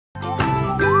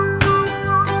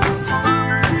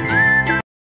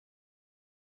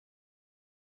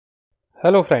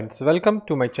Hello friends, welcome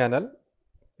to my channel,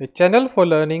 a channel for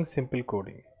learning simple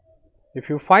coding. If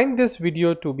you find this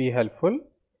video to be helpful,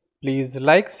 please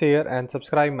like, share and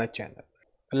subscribe my channel.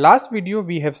 Last video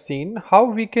we have seen how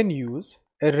we can use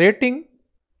a rating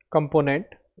component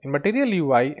in Material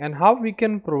UI and how we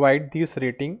can provide this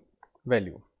rating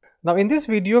value. Now in this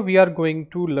video we are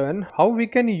going to learn how we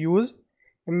can use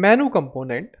a menu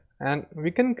component and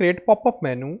we can create pop-up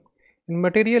menu in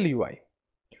Material UI.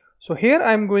 So here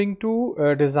I am going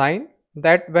to design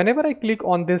that whenever I click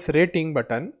on this rating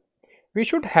button, we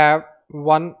should have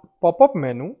one pop-up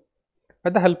menu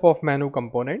with the help of menu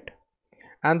component,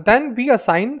 and then we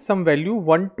assign some value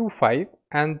 1 to 5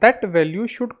 and that value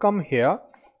should come here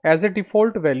as a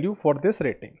default value for this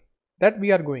rating that we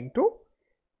are going to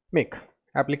make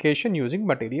application using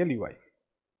Material UI.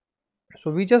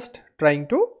 So we just trying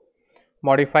to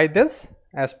modify this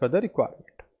as per the requirement.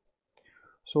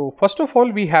 So first of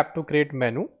all we have to create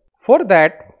menu. For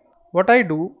that what I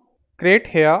do, create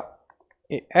here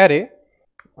a array,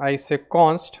 I say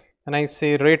const and I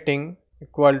say rating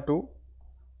equal to,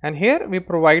 and here we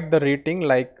provide the rating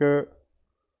like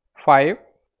 5,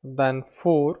 then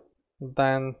 4,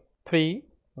 then 3,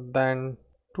 then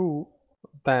 2,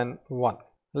 then 1.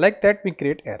 Like that we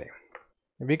create array.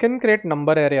 We can create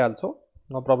number array also,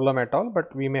 no problem at all,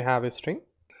 but we may have a string.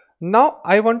 Now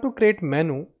I want to create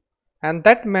menu, and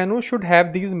that menu should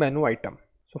have these menu item.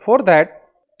 So for that,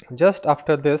 just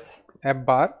after this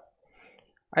AppBar,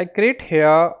 I create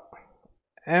here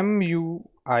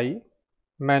MUI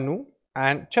menu,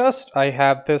 and just I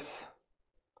have this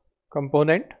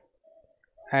component,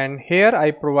 and here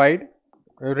I provide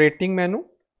a rating menu.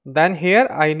 Then here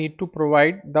I need to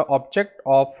provide the object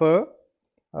of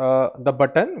the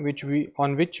button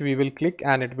on which we will click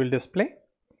and it will display.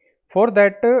 For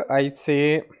that I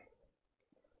say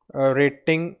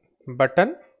rating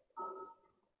button,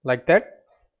 like that.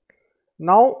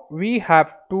 Now we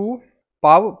have to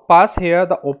pass here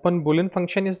the open boolean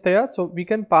function is there, so we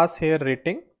can pass here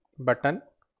rating button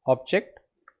object.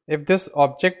 If this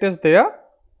object is there,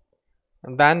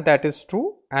 then that is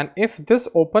true, and if this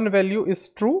open value is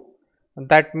true,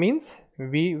 that means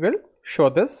we will show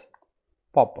this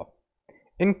pop-up.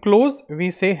 In close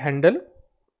we say handle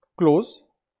close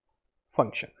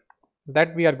function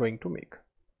that we are going to make.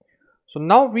 So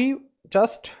now we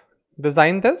just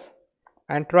design this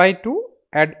and try to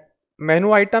add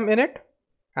menu item in it,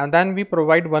 and then we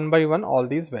provide one by one all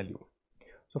these values.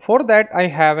 So for that I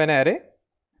have an array,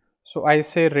 so I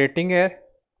say rating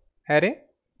array,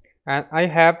 and I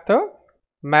have the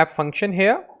map function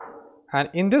here, and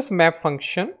in this map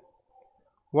function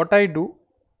what I do,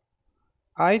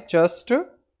 I just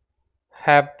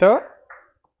have the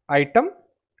item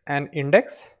and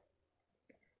index,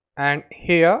 and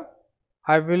here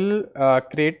I will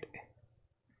create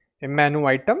a menu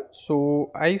item.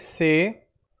 So I say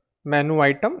menu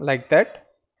item like that,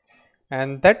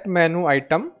 and that menu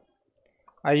item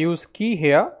I use key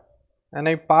here and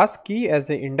I pass key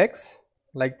as a index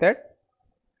like that.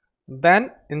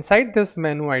 Then inside this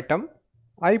menu item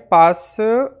I pass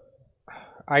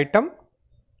item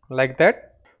like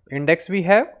that, index we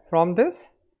have from this,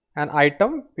 and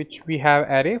item which we have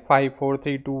array 5 4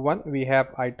 3 2 1, we have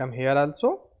item here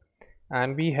also,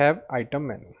 and we have item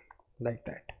menu like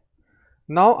that.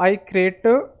 Now I create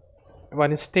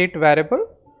one state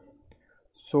variable.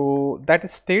 So that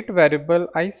state variable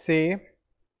I say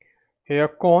here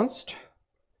const,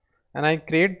 and I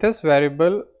create this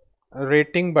variable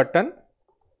rating button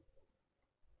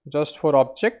just for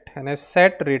object, and I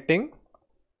set rating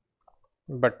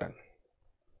button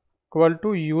equal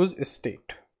to use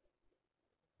state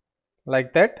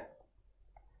like that.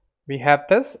 We have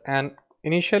this, and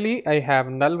initially I have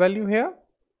null value here,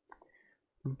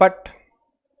 but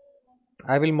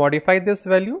I will modify this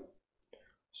value.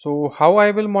 So how I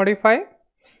will modify?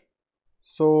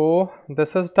 So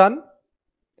this is done,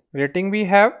 rating we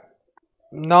have.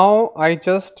 Now I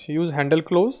just use handle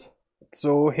close.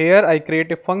 So here I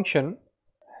create a function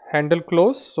handle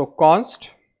close, so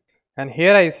const, and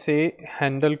here I say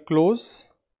handle close,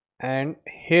 and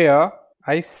here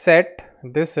I set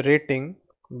this rating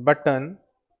button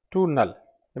to null.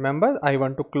 Remember I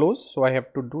want to close, so I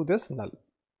have to do this null,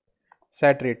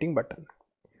 set rating button.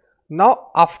 Now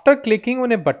after clicking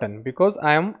on a button, because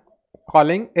I am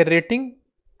calling a rating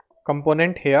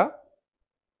component here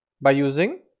by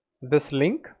using this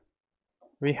link,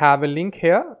 we have a link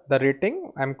here, the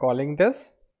rating, I am calling this.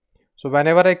 So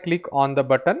whenever I click on the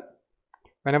button,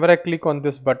 whenever I click on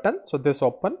this button, so this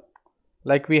open,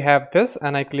 like we have this,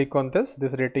 and I click on this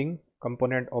rating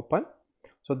component open,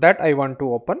 so that I want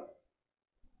to open.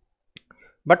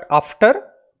 But after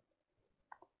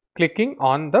clicking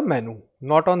on the menu,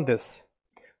 not on this.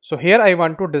 So here I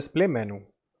want to display menu.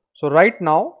 So right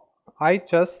now I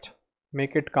just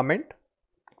make it comment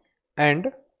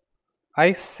and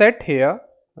I set here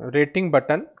rating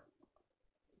button,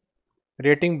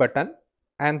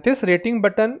 and this rating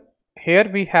button, here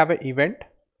we have an event,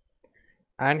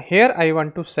 and here I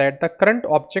want to set the current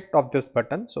object of this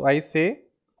button. So I say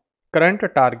current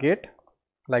target,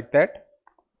 like that.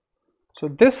 So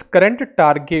this current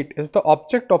target is the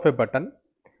object of a button.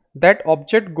 That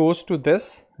object goes to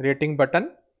this rating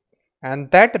button, and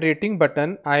that rating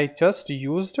button I just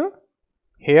used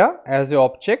here as a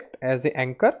object, as a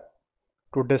anchor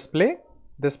to display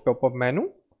this pop-up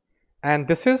menu. And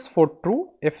this is for true.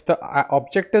 If the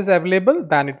object is available,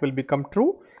 then it will become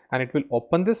true and it will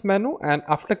open this menu, and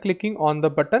after clicking on the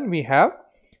button we have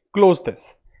closed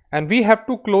this, and we have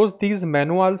to close these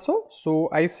menu also. So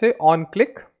I say on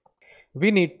click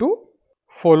we need to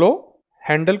follow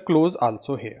handle close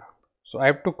also here. So I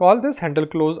have to call this handle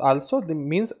close also. That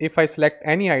means if I select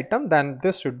any item, then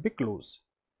this should be closed.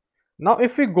 Now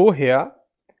if we go here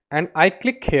and I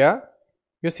click here,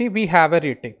 you see we have a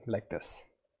rating like this,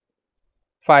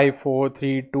 5, 4,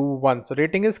 3, 2, 1. So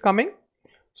rating is coming.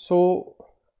 So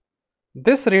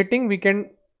this rating we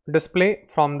can display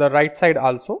from the right side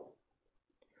also.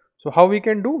 So how we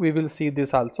can do, we will see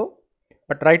this also,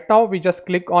 but right now we just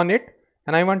click on it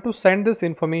and I want to send this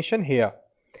information here.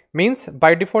 Means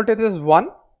by default it is 1.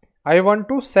 I want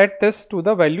to set this to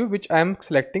the value which I am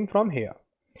selecting from here,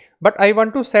 but I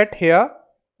want to set here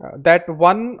that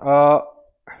one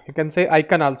you can say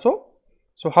icon also.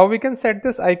 So how we can set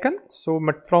this icon? So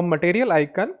from material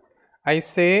icon I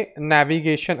say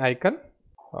navigation icon,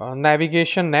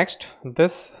 navigation next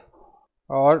this,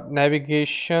 or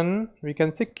navigation we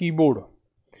can say keyboard.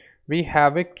 We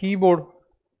have a keyboard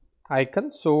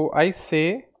icon, so I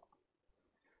say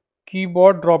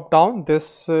keyboard drop down,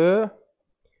 this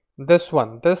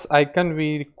one, this icon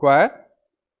we require.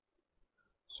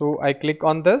 So I click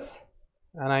on this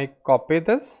and I copy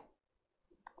this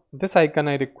icon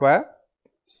I require.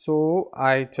 So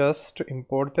I just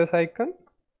import this icon,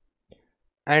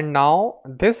 and now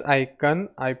this icon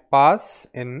I pass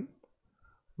in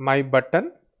my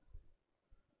button,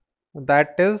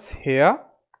 that is here,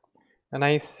 and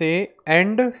I say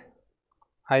end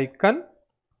icon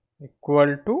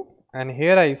equal to, and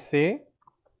here I say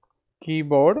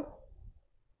keyboard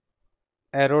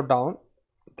arrow down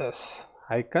this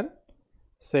icon.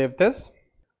 Save this,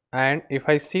 and if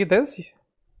I see this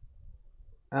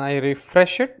and I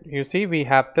refresh it, you see we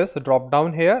have this drop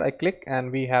down here. I click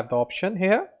and we have the option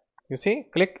here, you see,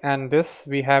 click, and this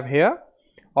we have here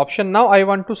option. Now I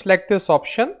want to select this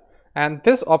option, and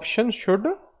this option should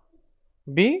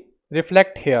be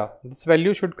reflect here, this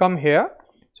value should come here.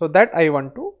 So that I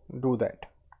want to do that.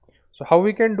 So how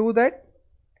we can do that?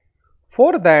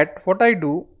 For that, what I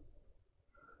do,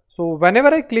 so whenever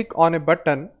I click on a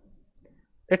button,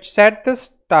 it set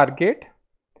this target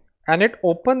and it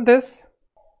open this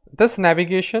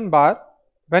navigation bar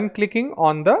when clicking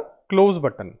on the close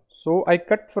button. So I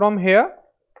cut from here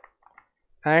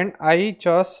and I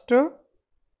just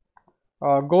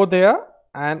go there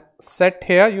and set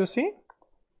here, you see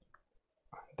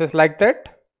this, like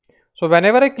that. So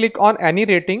whenever I click on any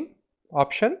rating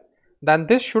option, then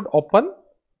this should open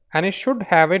and it should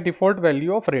have a default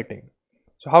value of rating.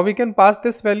 So how we can pass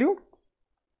this value?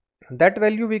 That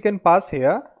value we can pass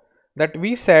here, that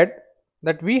we said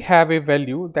that we have a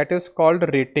value that is called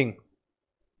rating.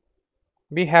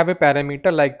 We have a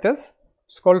parameter like this,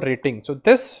 it's called rating. So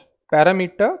this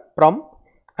parameter prompt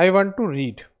I want to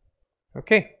read.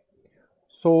 Okay,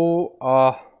 so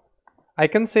I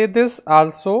can say this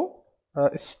also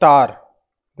star.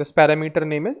 This parameter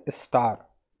name is star.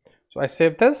 So I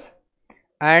save this,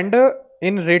 and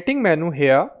in rating menu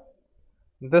here,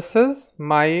 this is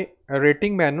my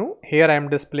rating menu. Here I am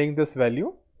displaying this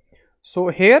value. So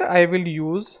here I will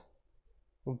use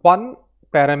one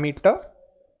parameter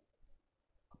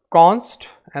const,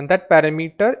 and that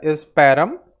parameter is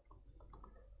param.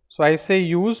 So I say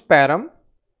use params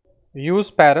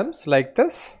like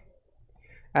this,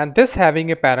 and this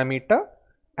having a parameter,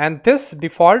 and this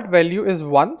default value is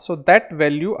 1. So that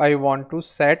value I want to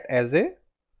set as a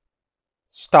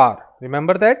star.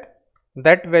 Remember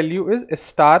that value is a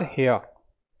star here.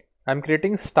 I am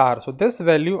creating star. So this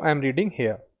value I am reading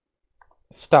here,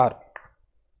 star,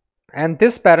 and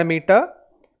this parameter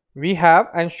we have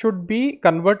and should be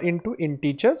convert into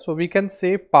integer. So we can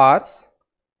say parse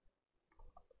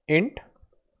int,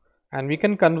 and we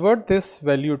can convert this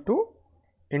value to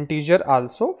integer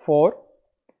also for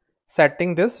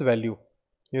setting this value.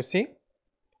 You see,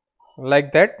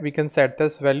 like that we can set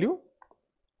this value.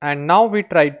 and now we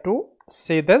try to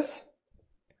see this.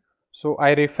 So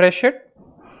I refresh it.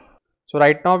 So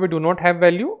right now we do not have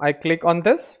value. I click on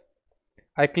this,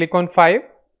 I click on 5,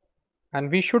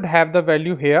 and we should have the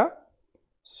value here.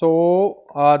 So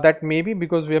that may be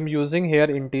because we are using here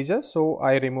integer. So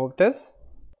I remove this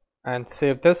and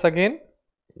save this again,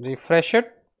 refresh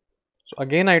it. So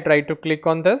again I try to click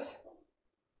on this,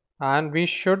 and we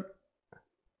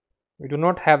do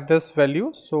not have this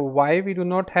value. So why we do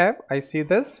not have? I see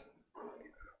this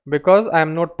because I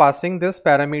am not passing this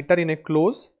parameter in a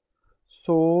close.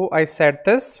 So I set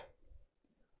this,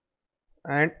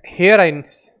 and here I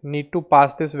need to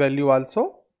pass this value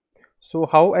also. So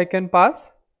how I can pass?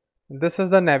 This is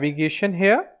the navigation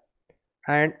here,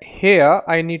 and here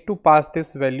I need to pass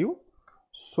this value.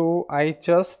 So I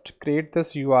just create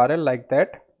this URL like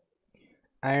that,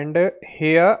 and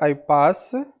here I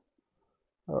pass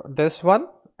this one,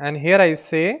 and here I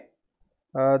say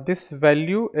this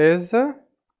value is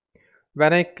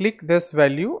when I click this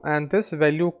value and this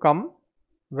value come,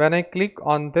 when I click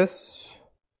on this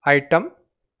item,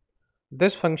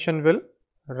 this function will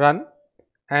run,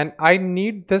 and I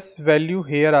need this value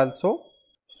here also.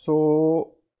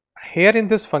 So here in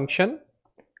this function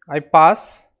I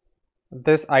pass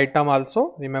this item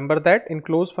also. Remember that in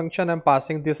close function I am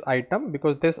passing this item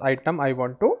because this item I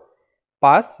want to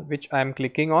pass, which I am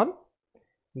clicking on.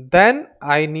 Then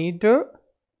I need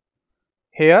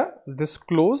here this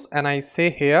close, and I say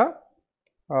here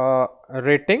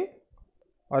rating,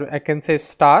 or I can say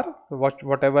star,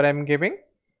 whatever I am giving,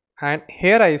 and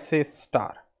here I say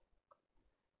star,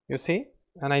 you see,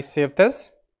 and I save this,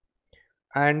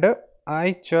 and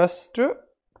I just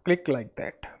click like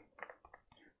that,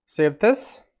 save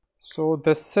this. So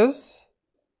this is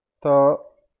the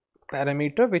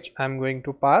parameter which I am going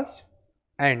to pass,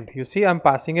 and you see I am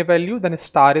passing a value, then a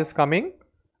star is coming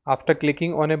after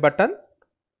clicking on a button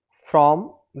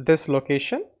from this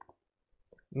location.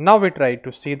 Now we try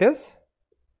to see this.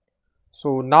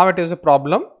 So now it is a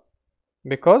problem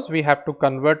because we have to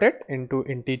convert it into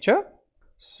integer.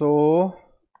 So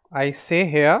I say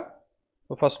here,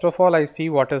 so first of all I see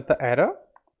what is the error.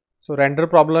 So render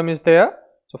problem is there.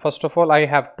 So first of all I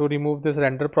have to remove this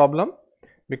render problem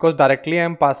because directly I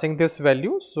am passing this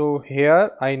value. So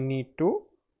here I need to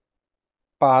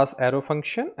pass arrow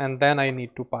function, and then I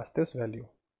need to pass this value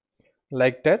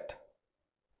like that.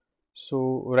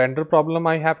 So render problem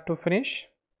I have to finish,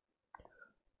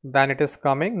 then it is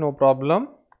coming, no problem.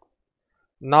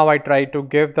 Now I try to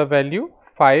give the value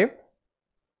 5,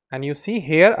 and you see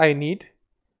here I need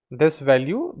this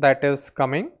value that is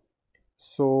coming.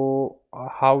 So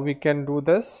how we can do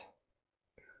this?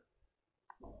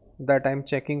 That I am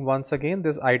checking once again.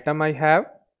 This item I have,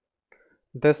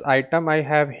 this item I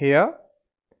have here.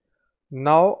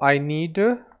 Now I need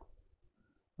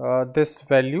this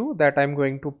value that I am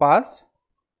going to pass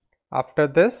after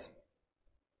this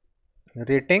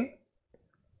rating,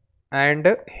 and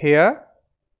here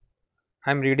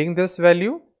I am reading this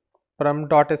value from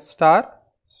dot star.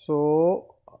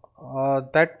 So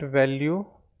that value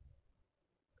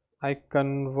I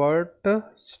convert,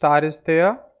 star is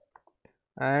there,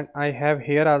 and I have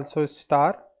here also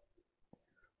star.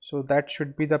 So that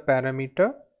should be the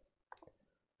parameter,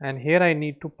 and here I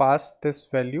need to pass this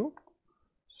value.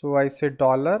 So I say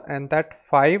dollar, and that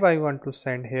 5 I want to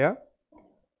send here.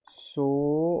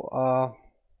 So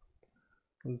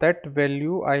that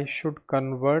value I should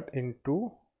convert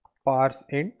into parse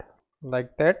int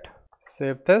like that.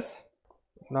 Save this.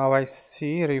 Now I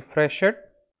see, refresh it.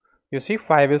 You see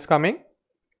 5 is coming.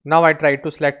 Now I try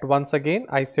to select once again.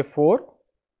 I say 4.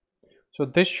 So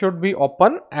this should be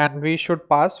open, and we should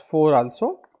pass 4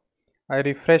 also. I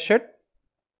refresh it.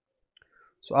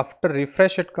 So after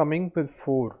refresh it coming with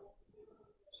 4.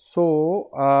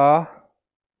 So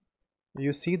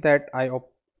you see that I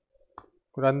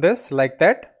run this like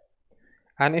that,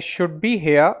 and it should be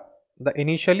here. The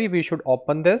initially we should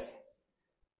open this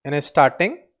in a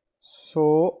starting.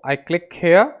 So I click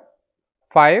here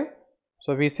 5.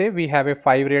 So we say we have a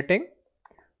 5 rating.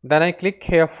 Then I click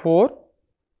here 4.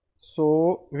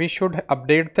 So we should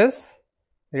update this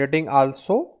rating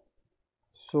also.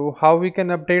 So how we can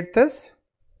update this?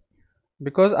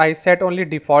 Because I set only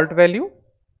default value.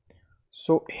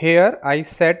 So here I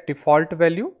set default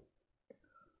value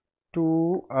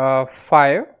to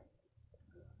 5.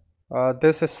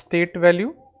 This is state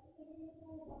value.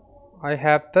 I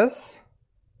have this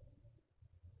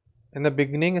in the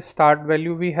beginning, start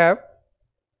value we have.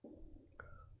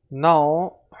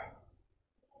 Now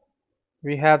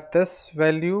we have this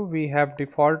value, we have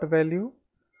default value,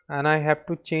 and I have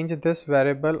to change this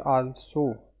variable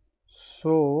also.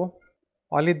 So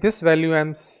only this value I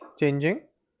am changing.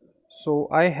 So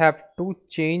I have to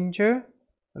change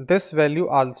this value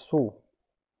also.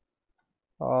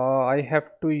 I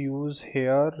have to use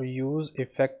here use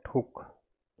effect hook.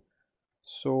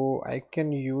 So I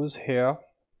can use here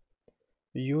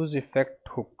use effect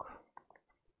hook.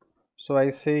 So I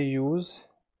say use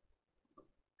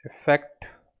effect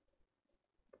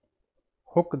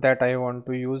hook that I want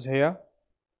to use here,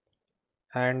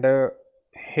 and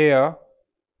here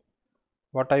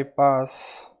what I pass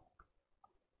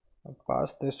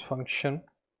this function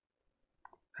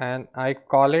and I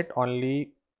call it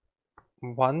only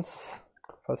once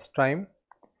first time,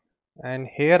 and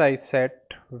here I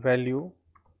set value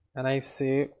and I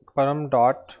say param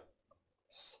dot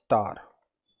star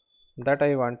that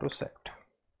I want to set.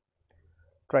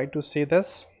 Try to see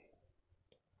this.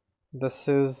 This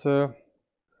is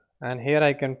and here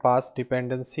I can pass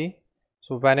dependency.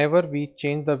 So whenever we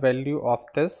change the value of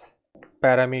this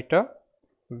parameter,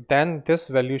 then this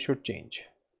value should change.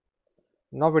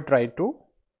 Now we try to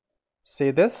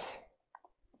say this,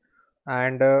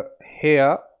 and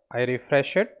here I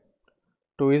refresh it.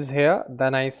 2 is here,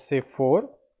 then I say 4.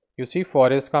 You see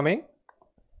 4 is coming.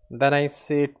 Then I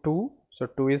say 2, so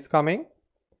 2 is coming,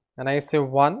 and I say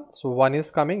 1, so 1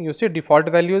 is coming. You see default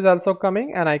value is also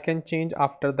coming, and I can change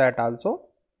after that also,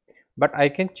 but I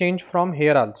can change from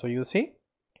here also. You see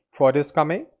 4 is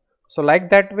coming. So like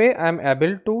that way I am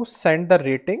able to send the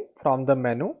rating from the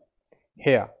menu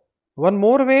here. One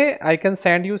more way I can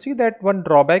send, you see that one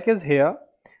drawback is here,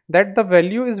 that the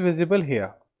value is visible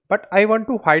here, but I want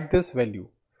to hide this value.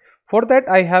 For that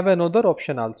I have another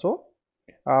option also.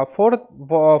 For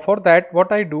that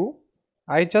what I do,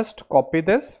 I just copy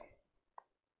this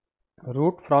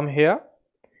root from here,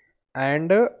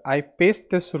 and I paste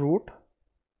this root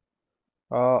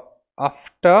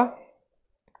after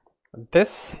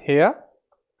this here,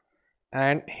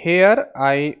 and here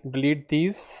I delete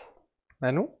these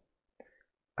menu,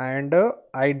 and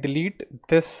I delete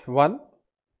this one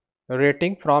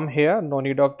rating from here, no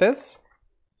need of this,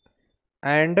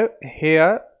 and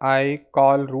here I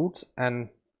call roots and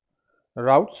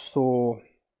routes. So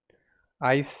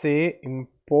I say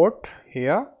import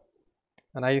here,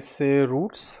 and I say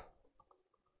roots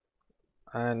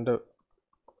and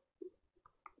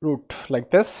root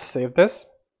like this. Save this.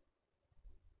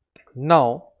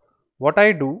 Now what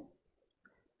I do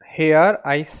here,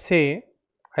 I say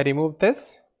I remove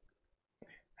this,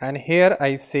 and here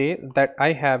I say that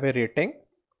I have a rating,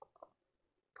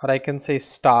 or I can say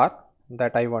star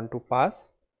that I want to pass,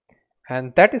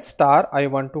 and that star I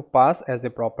want to pass as a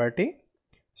property.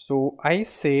 So I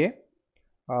say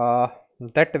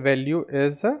that value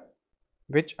is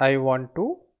which I want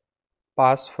to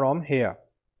pass from here.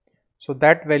 So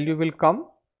that value will come,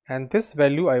 and this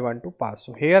value I want to pass.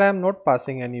 So here I am not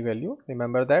passing any value,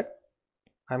 remember that.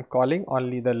 I am calling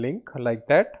only the link like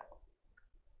that.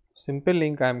 Simple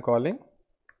link I am calling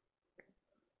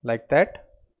like that,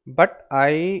 but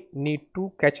I need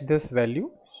to catch this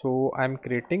value. So I am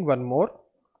creating one more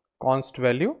const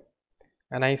value,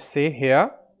 and I say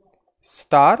here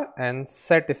star and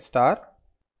set star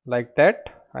like that.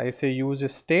 I say use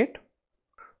state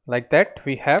like that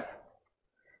we have,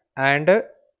 and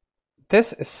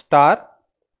this star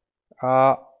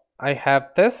I have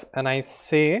this, and I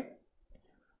say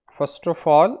first of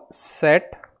all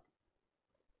set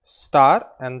star,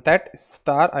 and that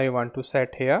star I want to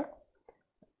set here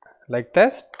like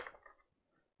this.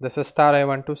 This star I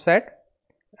want to set,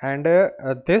 and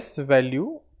this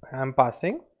value I am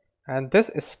passing, and this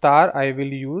star I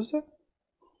will use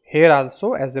here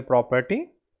also as a property,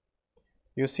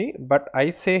 you see, but I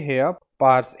say here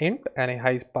parse int, and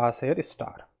I pass here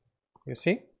star, you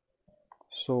see.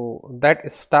 So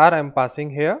that star I am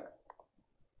passing here,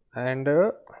 and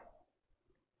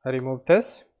I remove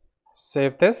this,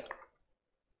 save this.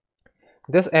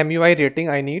 This MUI rating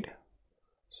I need,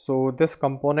 so this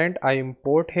component I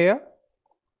import here.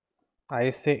 I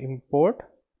say import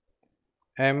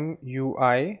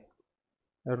MUI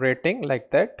rating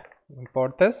like that,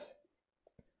 import this.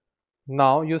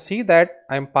 Now you see that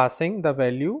I am passing the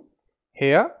value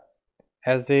here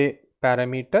as a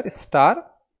parameter star,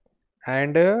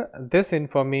 and this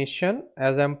information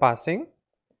as I am passing,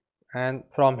 and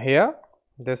from here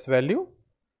this value.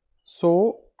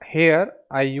 So here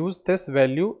I use this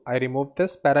value, I remove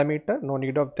this parameter, no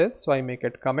need of this, so I make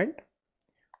it comment.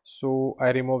 So I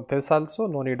remove this also,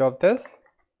 no need of this,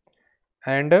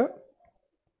 and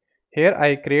here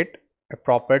I create a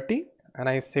property, and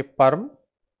I say perm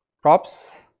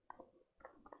props.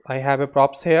 I have a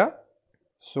props here,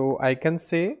 so I can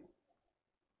say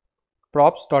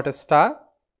props dot star.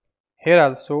 Here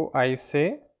also I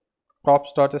say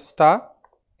props dot star.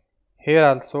 here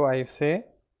also I say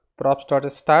props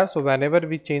dot star. So whenever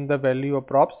we change the value of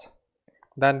props,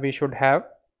 then we should have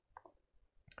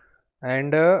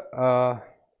and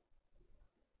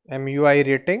MUI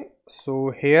rating.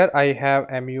 So here I have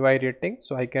MUI rating,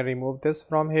 so I can remove this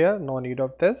from here, no need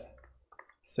of this.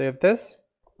 Save this,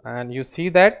 and you see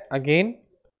that again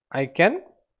I can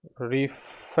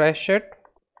refresh it.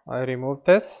 I remove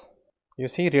this. You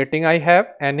see rating I have,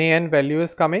 NaN value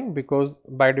is coming because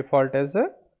by default as a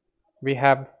we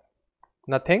have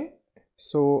nothing.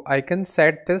 So I can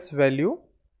set this value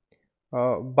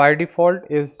by default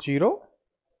is 0.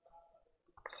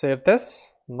 Save this,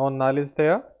 no null is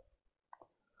there.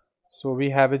 So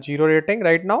we have a 0 rating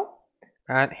right now,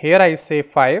 and here I say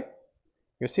 5.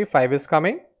 You see 5 is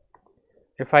coming.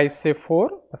 If I say 4,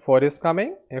 4 is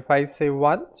coming. If I say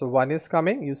 1, so 1 is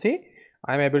coming. You see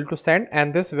I am able to send,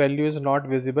 and this value is not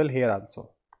visible here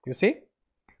also. You see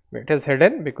it is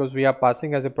hidden because we are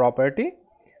passing as a property,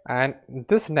 and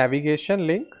this navigation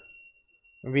link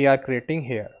we are creating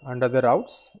here under the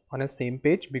routes on a same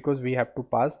page because we have to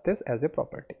pass this as a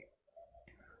property.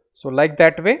 So like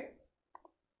that way,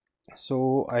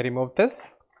 so I remove this.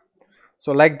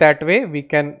 So like that way we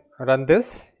can run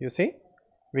this. You see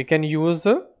we can use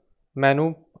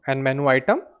menu and menu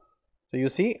item. So you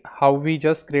see how we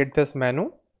just create this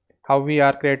menu, how we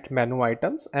are create menu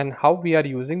items, and how we are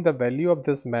using the value of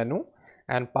this menu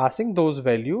and passing those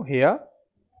value here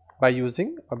by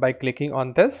using or by clicking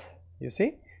on this. You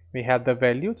see we have the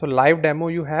value. So live demo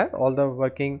you have all the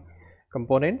working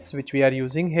components which we are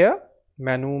using here,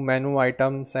 menu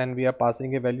items, and we are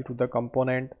passing a value to the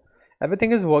component.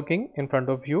 Everything is working in front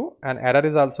of you, and error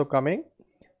is also coming.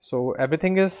 So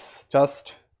everything is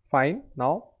just fine.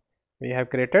 Now we have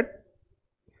created,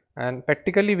 and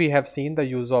practically we have seen the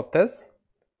use of this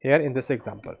here in this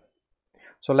example.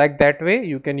 So like that way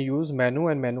you can use menu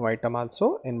and menu item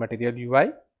also in Material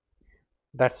UI.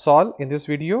 That's all in this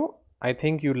video. I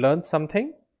think you learned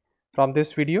something from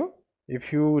this video.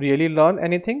 If you really learn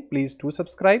anything, please do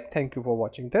subscribe. Thank you for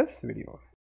watching this video.